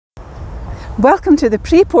Welcome to the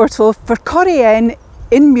pre-portal for Corriene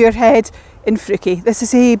in Muirhead in Freuchie. This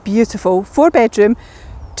is a beautiful 4-bedroom,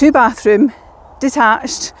 2-bathroom,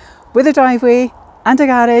 detached, with a driveway and a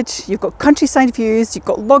garage. You've got countryside views, you've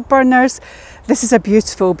got log burners. This is a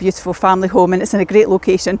beautiful, beautiful family home and it's in a great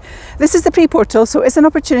location. This is the pre-portal, so it's an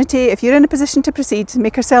opportunity if you're in a position to proceed,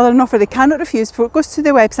 make your seller an offer they cannot refuse before it goes to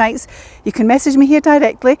their websites. You can message me here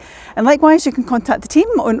directly, and likewise you can contact the team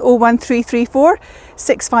on 01334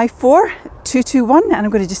 654 221, and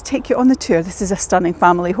I'm going to just take you on the tour. This is a stunning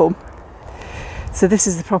family home. So this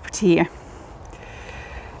is the property here.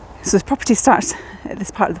 So the property starts at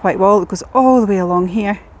this part of the white wall, it goes all the way along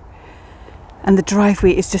here, and the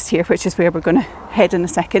driveway is just here, which is where we're going to head in a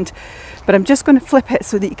second. But I'm just going to flip it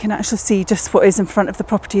so that you can actually see just what is in front of the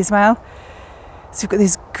property as well. So you've got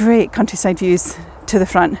these great countryside views to the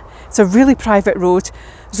front. It's a really private road.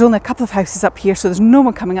 There's only a couple of houses up here, so there's no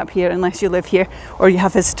one coming up here unless you live here or you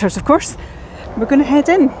have visitors, of course. We're going to head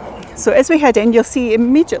in. So as we head in, you'll see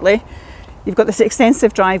immediately you've got this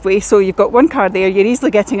extensive driveway. So you've got one car there, you're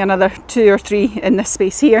easily getting another 2 or 3 in this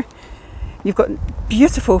space here. You've got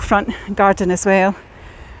beautiful front garden as well.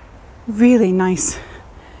 Really nice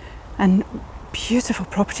and beautiful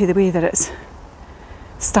property, the way that it's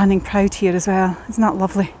standing proud here as well. Isn't that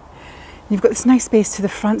lovely? You've got this nice space to the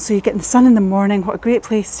front, so you're getting the sun in the morning. What a great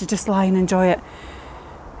place to just lie and enjoy it.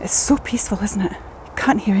 It's so peaceful, isn't it? You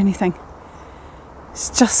can't hear anything.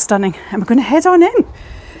 It's just stunning. And we're going to head on in.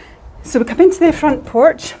 So we come into the front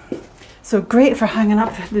porch. So great for hanging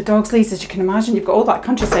up the dog's leads, as you can imagine. You've got all that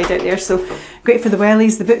countryside out there, so great for the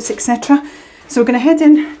wellies, the boots, etc. So we're going to head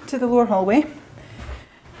in to the lower hallway,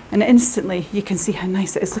 and instantly you can see how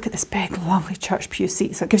nice it is. Look at this big, lovely church pew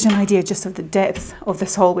seat. So it gives you an idea just of the depth of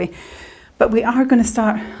this hallway. But we are going to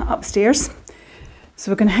start upstairs.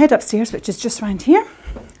 So we're going to head upstairs, which is just around here.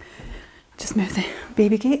 Just move the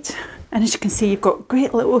baby gate, and as you can see, you've got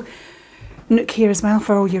great little nook here as well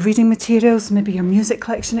for all your reading materials, maybe your music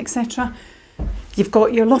collection, etc. You've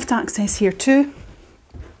got your loft access here too.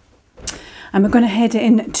 And we're going to head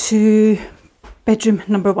into bedroom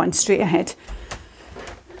number 1 straight ahead.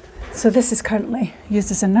 So this is currently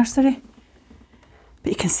used as a nursery,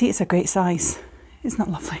 but you can see it's a great size. Isn't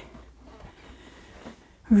that lovely?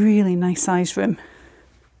 Really nice sized room.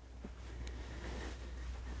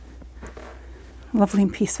 Lovely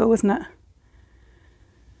and peaceful, isn't it?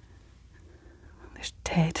 There's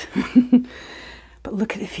Ted. But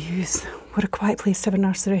look at the views. What a quiet place to have a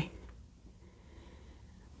nursery.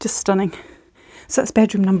 Just stunning. So that's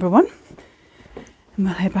bedroom number 1. And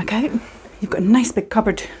we'll head back out. You've got a nice big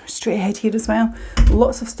cupboard straight ahead here as well.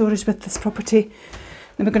 Lots of storage with this property.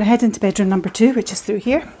 Then we're going to head into bedroom number 2, which is through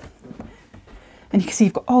here. And you can see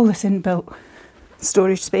you've got all this inbuilt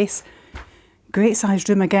storage space. Great sized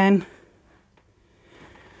room again.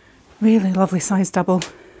 Really lovely sized double.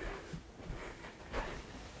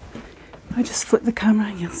 I just flip the camera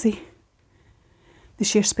and you'll see the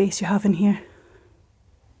sheer space you have in here.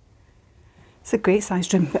 It's a great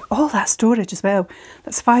sized room, but all that storage as well.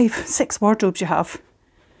 That's 5, 6 wardrobes you have.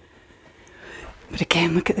 But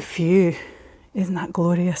again, look at the view. Isn't that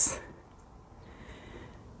glorious?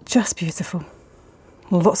 Just beautiful.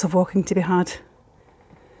 Lots of walking to be had.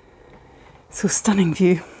 So stunning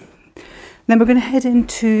view. Then we're going to head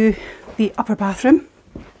into the upper bathroom.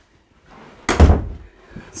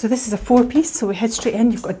 So this is a 4-piece, so we head straight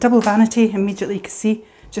in. You've got a double vanity. Immediately you can see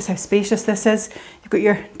just how spacious this is. You've got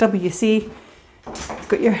your WC, you've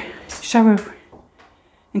got your shower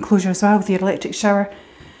enclosure as well with your electric shower,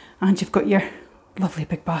 and you've got your lovely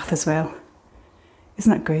big bath as well.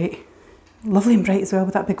 Isn't that great? Lovely and bright as well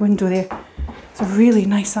with that big window there. It's a really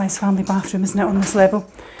nice sized family bathroom, isn't it, on this level?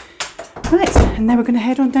 Right, and then we're going to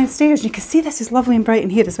head on downstairs. You can see this is lovely and bright in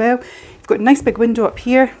here as well. You've got a nice big window up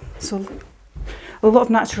here, so a lot of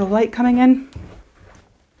natural light coming in.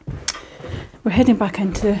 We're heading back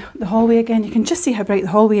into the hallway again. You can just see how bright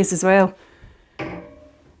the hallway is as well.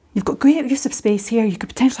 You've got great use of space here. You could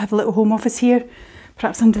potentially have a little home office here,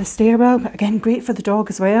 perhaps under the stairwell, but again, great for the dog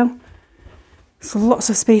as well. So lots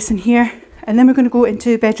of space in here. And then we're going to go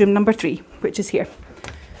into bedroom number 3, which is here.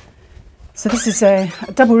 So this is a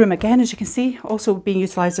double room again, as you can see, also being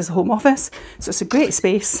utilised as a home office. So it's a great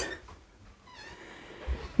space.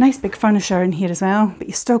 Nice big furniture in here as well, but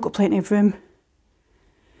you've still got plenty of room.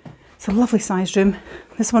 It's a lovely sized room.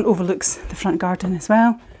 This one overlooks the front garden as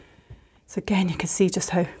well. So again, you can see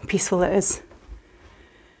just how peaceful it is.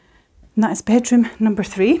 And that is bedroom number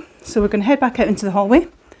 3. So we're going to head back out into the hallway.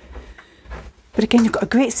 But again, you've got a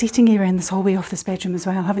great seating area in this hallway off this bedroom as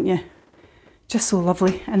well, haven't you? Just so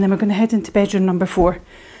lovely. And then we're going to head into bedroom number 4.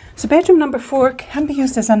 So bedroom number 4 can be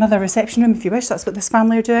used as another reception room if you wish. That's what this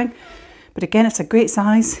family are doing. But again, it's a great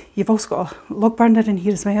size. You've also got a log burner in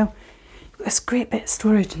here as well. You've got this great bit of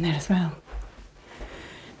storage in there as well.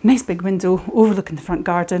 Nice big window overlooking the front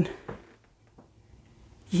garden.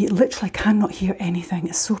 You literally cannot hear anything.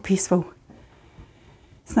 It's so peaceful.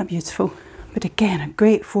 Isn't that beautiful? But again, a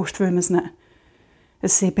great fourth room, isn't it?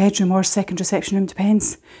 As I say, bedroom or second reception room,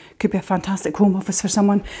 depends. Could be a fantastic home office for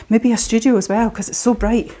someone. Maybe a studio as well, because it's so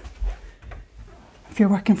bright. If you're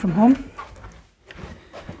working from home.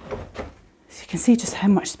 So you can see just how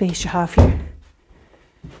much space you have here.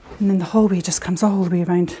 And then the hallway just comes all the way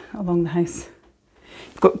around along the house.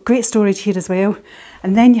 You've got great storage here as well.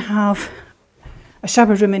 And then you have a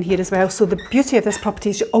shower room in here as well. So the beauty of this property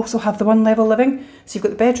is you also have the one level living. So you've got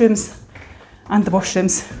the bedrooms and the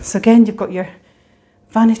washrooms. So again, you've got your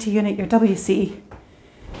vanity unit, your WC.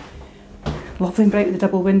 Lovely and bright with the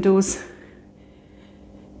double windows.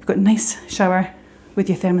 You've got a nice shower with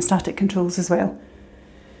your thermostatic controls as well.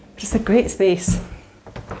 Just a great space.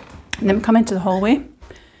 And then we come into the hallway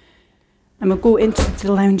and we'll go into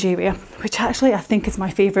the lounge area, which actually I think is my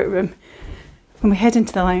favourite room. When we head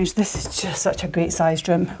into the lounge, this is just such a great sized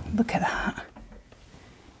room. Look at that.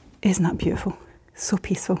 Isn't that beautiful? So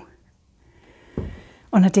peaceful.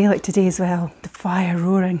 On a day like today as well, the fire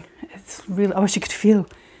roaring. It's really, I wish you could feel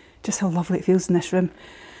just how lovely it feels in this room.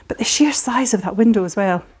 But the sheer size of that window as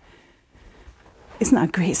well. Isn't that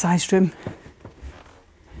a great sized room?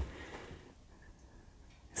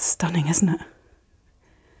 Stunning, isn't it?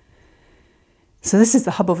 So this is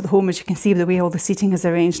the hub of the home, as you can see, the way all the seating is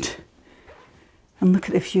arranged. And look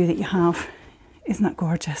at the view that you have. Isn't that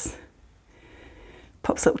gorgeous?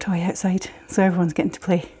 Pop's little toy outside, so everyone's getting to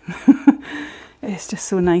play. It's just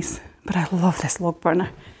so nice. But I love this log burner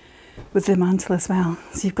with the mantle as well.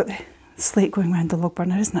 So you've got the slate going around the log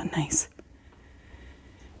burner. Isn't that nice?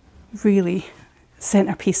 Really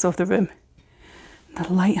centrepiece of the room.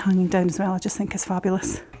 The light hanging down as well, I just think is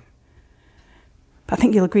fabulous. But I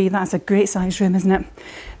think you'll agree that's a great sized room, isn't it?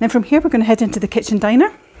 Then from here we're going to head into the kitchen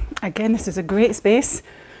diner. Again, this is a great space.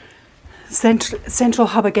 Central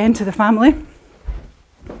hub again to the family.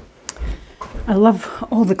 I love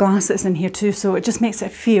all the glass that's in here too, so it just makes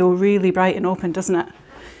it feel really bright and open, doesn't it?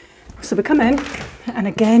 So we come in, and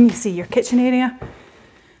again you see your kitchen area.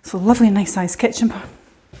 So lovely nice sized kitchen.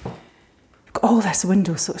 You've got all this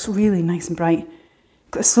window, so it's really nice and bright.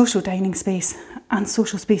 You've got a social dining space and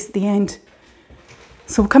social space at the end.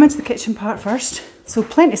 So we'll come into the kitchen part first. So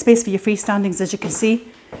plenty of space for your freestandings, as you can see.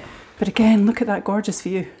 But again, look at that gorgeous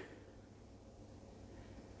view.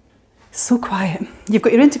 So quiet. You've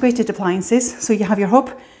got your integrated appliances. So you have your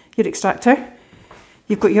hob, your extractor.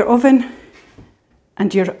 You've got your oven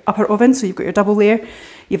and your upper oven. So you've got your double layer.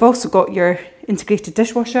 You've also got your integrated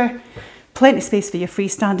dishwasher. Plenty of space for your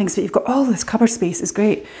freestandings, but you've got all this cupboard space. It's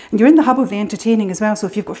great. And you're in the hub of the entertaining as well. So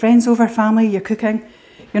if you've got friends over, family, you're cooking,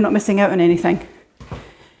 you're not missing out on anything.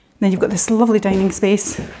 Then you've got this lovely dining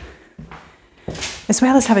space, as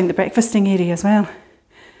well as having the breakfasting area as well.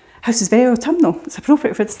 House is very autumnal. It's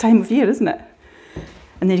appropriate for this time of year, isn't it?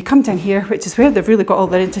 And then you come down here, which is where they've really got all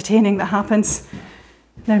their entertaining that happens.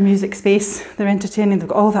 Their music space, their entertaining, they've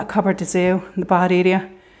got all that cupboard as well, the bar area.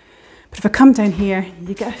 But if I come down here,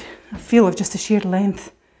 you get a feel of just the sheer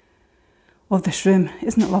length of this room.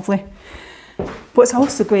 Isn't it lovely? What's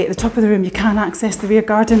also great, at the top of the room, you can access the rear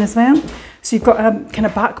garden as well. So you've got a kind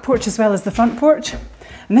of back porch as well as the front porch.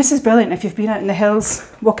 And this is brilliant if you've been out in the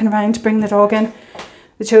hills, walking around, bring the dog in,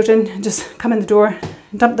 the children, just come in the door,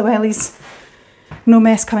 dump the wellies. No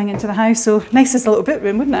mess coming into the house. So nice as a little bit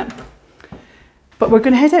room, wouldn't it? But we're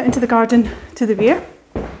going to head out into the garden to the rear.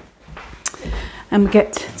 And we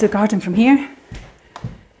get to the garden from here.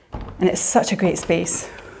 And it's such a great space.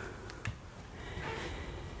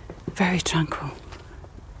 Very tranquil.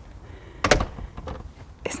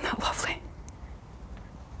 Isn't that lovely?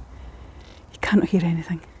 You cannot hear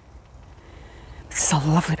anything. This is a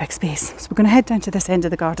lovely big space. So we're going to head down to this end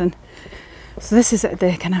of the garden. So this is at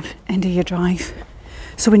the kind of end of your drive.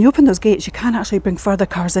 So when you open those gates, you can actually bring further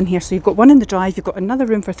cars in here. So you've got one in the drive, you've got another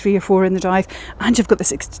room for 3 or 4 in the drive, and you've got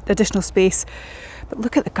this additional space. But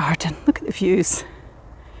look at the garden, look at the views.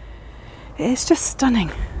 It's just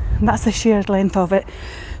stunning. And that's the sheer length of it.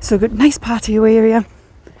 So you've got a nice patio area,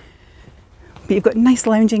 but you've got a nice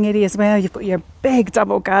lounging area as well. You've got your big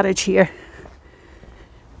double garage here.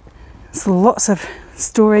 So lots of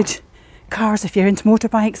storage, cars if you're into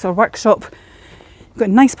motorbikes or workshop. You've got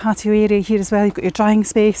a nice patio area here as well. You've got your drying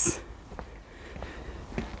space.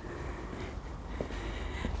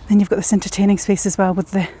 Then you've got this entertaining space as well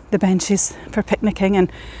with the benches for picnicking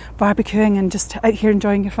and barbecuing and just out here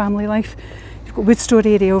enjoying your family life. You've got wood store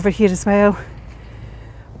area over here as well.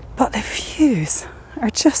 But the views are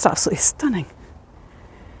just absolutely stunning.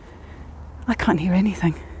 I can't hear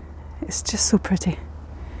anything. It's just so pretty.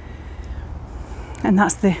 And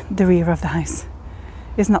that's the rear of the house.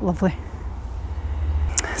 Isn't that lovely?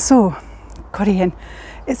 So, Corriene,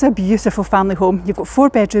 it's a beautiful family home. You've got 4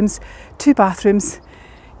 bedrooms, 2 bathrooms.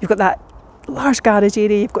 You've got that large garage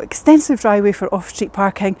area. You've got extensive driveway for off-street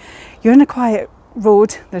parking. You're in a quiet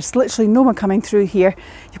road. There's literally no one coming through here.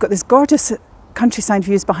 You've got this gorgeous countryside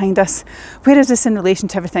views behind us. Where is this in relation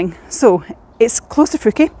to everything? So, it's close to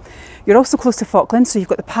Freuchie. You're also close to Falkland, so you've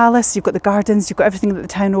got the palace, you've got the gardens, you've got everything that the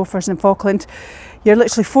town offers in Falkland. You're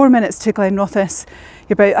literally 4 minutes to Glenrothes.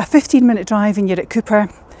 You're about a 15-minute drive and you're at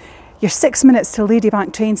Cupar. You're 6 minutes to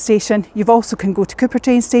Ladybank Train Station. You've also can go to Cupar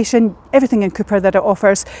Train Station, everything in Cupar that it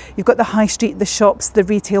offers. You've got the high street, the shops, the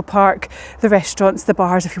retail park, the restaurants, the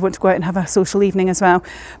bars if you want to go out and have a social evening as well.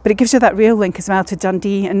 But it gives you that rail link as well to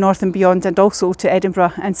Dundee and north and beyond, and also to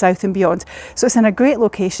Edinburgh and south and beyond. So it's in a great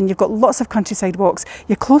location. You've got lots of countryside walks.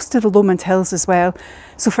 You're close to the Lowland Hills as well.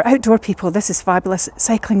 So for outdoor people, this is fabulous.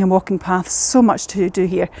 Cycling and walking paths, so much to do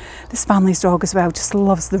here. This family's dog as well just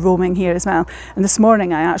loves the roaming here as well. And this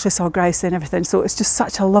morning I actually saw grouse and everything, so it's just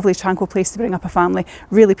such a lovely tranquil place to bring up a family,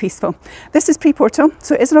 really peaceful. This is pre-portal,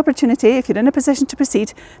 so it is an opportunity. If you're in a position to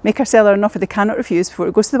proceed, make our seller an offer they cannot refuse before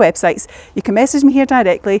it goes to the websites. You can message me here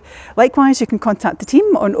directly. Likewise, you can contact the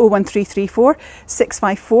team on 01334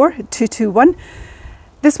 654 221.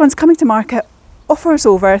 This one's coming to market, offers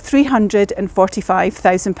over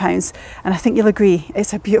 £345,000, and I think you'll agree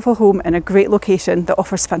it's a beautiful home in a great location that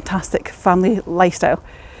offers fantastic family lifestyle.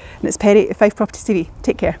 And it's Perry at 5 Property TV.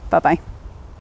 Take care. Bye bye.